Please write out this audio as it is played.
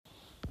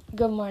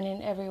Good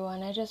morning,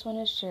 everyone. I just want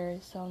to share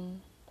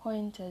some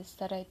pointers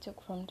that I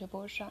took from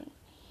devotion.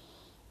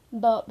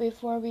 But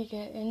before we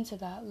get into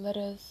that, let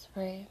us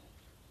pray.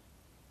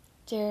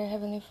 Dear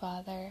Heavenly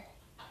Father,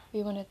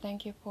 we want to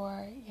thank you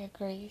for your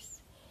grace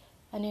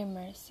and your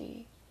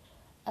mercy.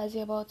 As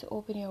you're about to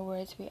open your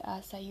words, we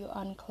ask that you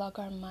unclog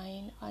our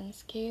mind,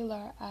 unscale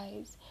our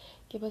eyes,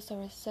 give us a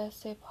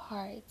receptive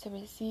heart to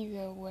receive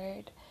your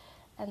word,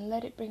 and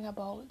let it bring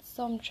about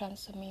some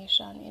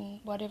transformation in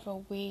whatever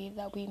way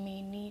that we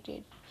may need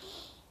it.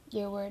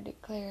 Your word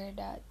declared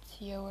that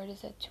your word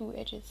is a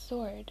two-edged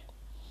sword.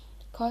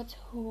 Cut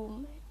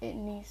whom it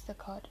needs to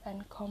cut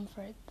and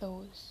comfort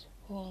those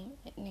whom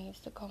it needs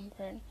to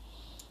comfort.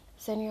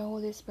 Send your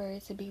Holy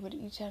Spirit to be with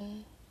each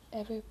and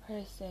every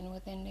person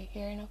within the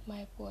hearing of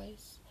my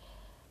voice.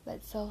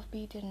 Let self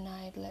be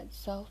denied, let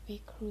self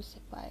be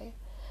crucified.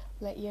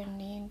 Let your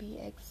name be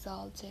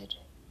exalted.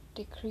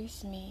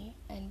 Decrease me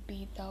and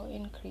be thou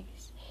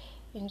increased.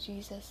 In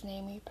Jesus'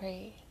 name we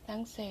pray.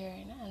 Thanks for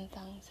hearing and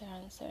thanks for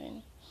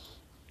answering.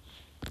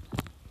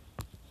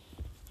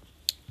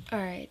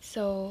 Alright,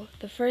 so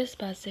the first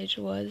passage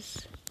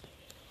was,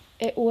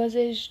 it was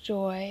his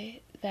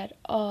joy that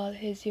all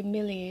his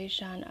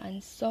humiliation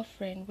and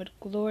suffering would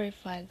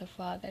glorify the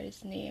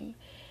Father's name.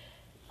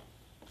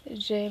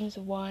 James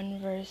 1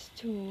 verse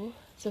 2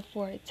 to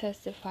 4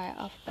 testify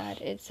of that.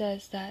 It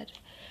says that,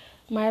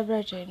 my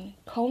brethren,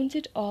 count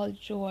it all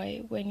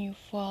joy when you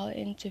fall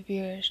into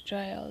various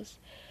trials,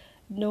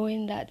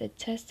 knowing that the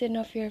testing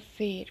of your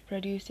faith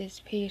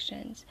produces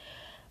patience.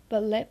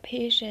 But let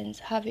patience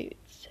have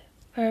its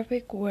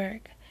perfect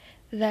work,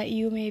 that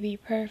you may be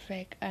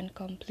perfect and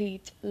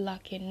complete,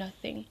 lacking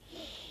nothing.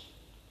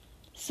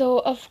 So,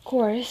 of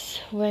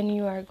course, when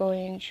you are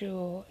going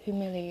through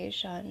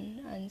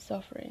humiliation and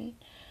suffering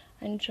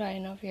and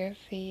trying of your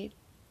faith,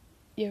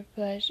 your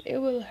flesh, it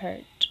will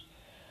hurt.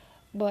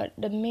 But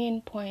the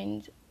main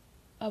point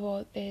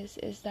about this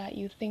is that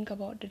you think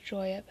about the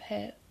joy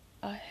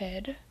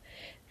ahead.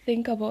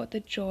 Think about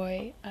the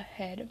joy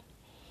ahead.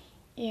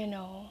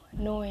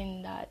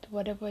 Knowing that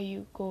whatever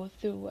you go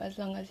through, as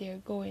long as you're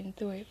going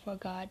through it for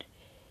God,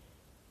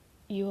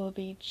 you will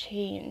be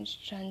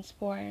changed,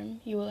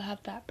 transformed. You will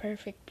have that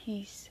perfect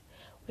peace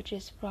which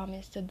is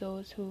promised to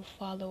those who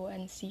follow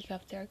and seek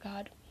after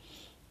God.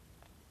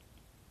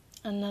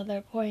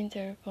 Another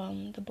pointer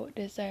from the book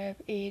Desire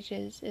of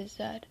Ages is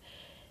that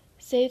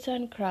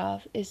Satan's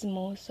craft is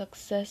most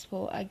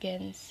successful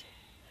against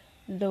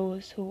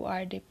those who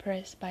are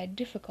depressed by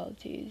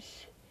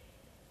difficulties.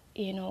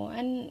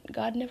 And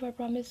God never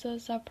promised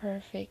us a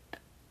perfect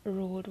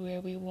road where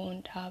we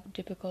won't have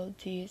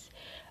difficulties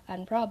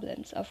and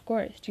problems. Of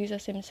course,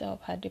 Jesus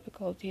himself had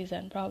difficulties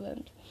and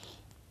problems.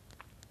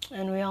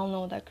 And we all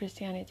know that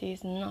Christianity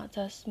is not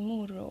a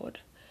smooth road.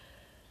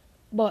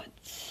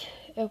 But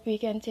if we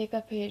can take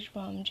a page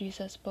from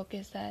Jesus' book,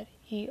 is that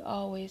he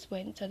always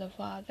went to the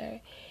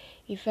Father.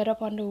 He fed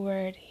upon the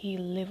Word, he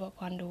lived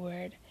upon the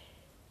Word.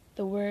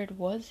 The Word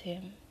was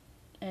him,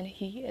 and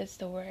he is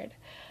the Word.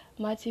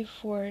 Matthew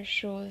 4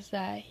 shows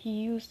that he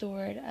used the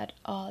word at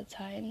all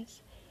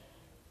times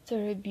to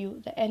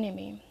rebuke the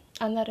enemy.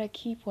 Another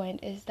key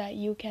point is that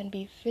you can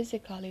be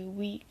physically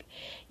weak,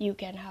 you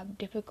can have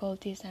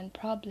difficulties and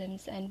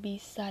problems and be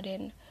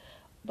saddened,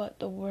 but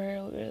the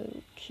word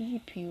will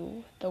keep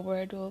you. The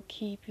word will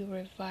keep you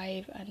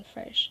revived and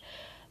fresh.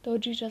 Though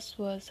Jesus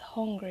was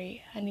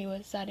hungry and he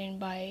was saddened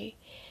by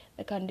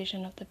the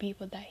condition of the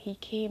people that he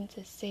came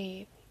to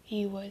save,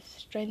 he was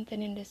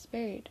strengthened in the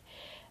spirit,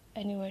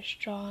 and you are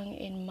strong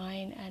in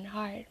mind and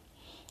heart.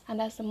 And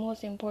that's the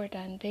most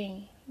important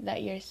thing,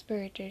 that your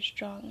spirit is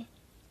strong.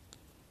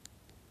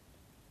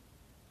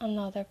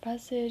 Another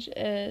passage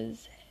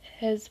is,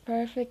 his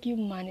perfect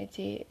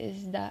humanity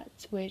is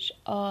that which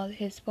all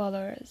his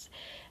followers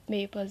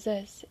may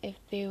possess if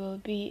they will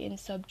be in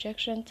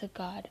subjection to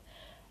God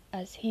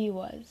as he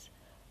was.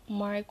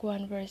 Mark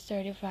 1 verse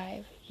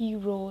 35, he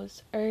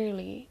rose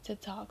early to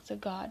talk to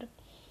God.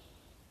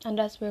 And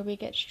that's where we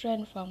get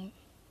strength from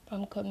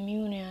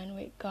communion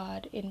with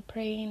God in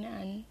praying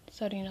and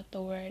studying of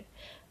the word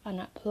and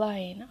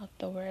applying of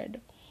the word.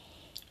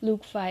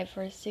 Luke 5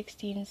 verse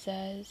 16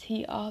 says,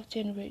 he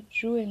often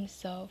withdrew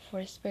himself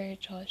for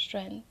spiritual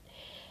strength.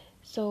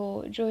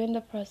 So during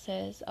the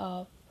process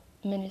of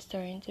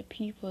ministering to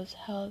people's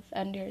health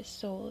and their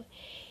soul,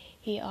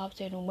 he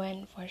often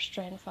went for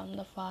strength from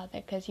the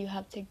Father, because you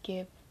have to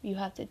give, you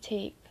have to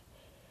take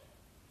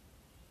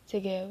to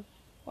give,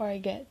 or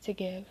get to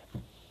give.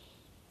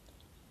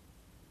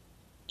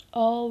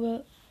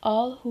 All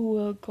who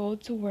will go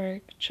to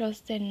work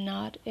trusting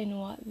not in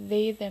what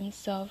they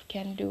themselves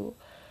can do,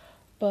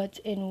 but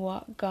in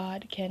what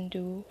God can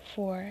do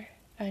for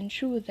and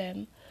through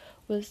them,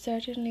 will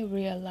certainly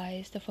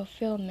realize the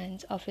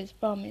fulfillment of his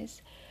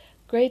promise.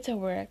 Greater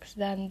works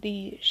than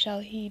these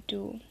shall he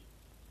do,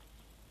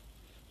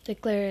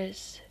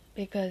 declares,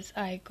 because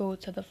I go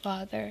to the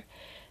Father.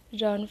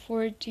 John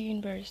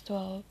 14 verse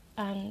 12.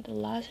 And the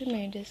last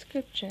remaining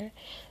scripture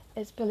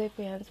is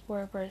Philippians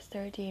 4 verse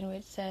 13,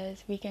 which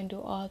says we can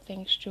do all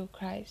things through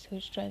Christ who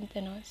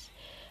strengthens us.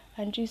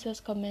 And Jesus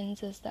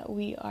commands us that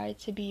we are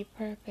to be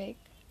perfect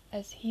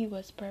as he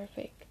was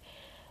perfect.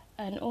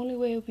 And only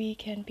way we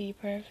can be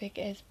perfect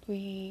is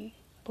we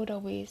put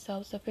away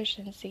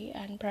self-sufficiency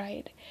and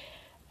pride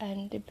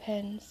and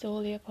depend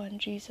solely upon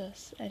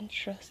Jesus and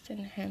trust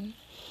in him.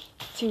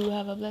 To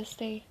have a blessed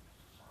day.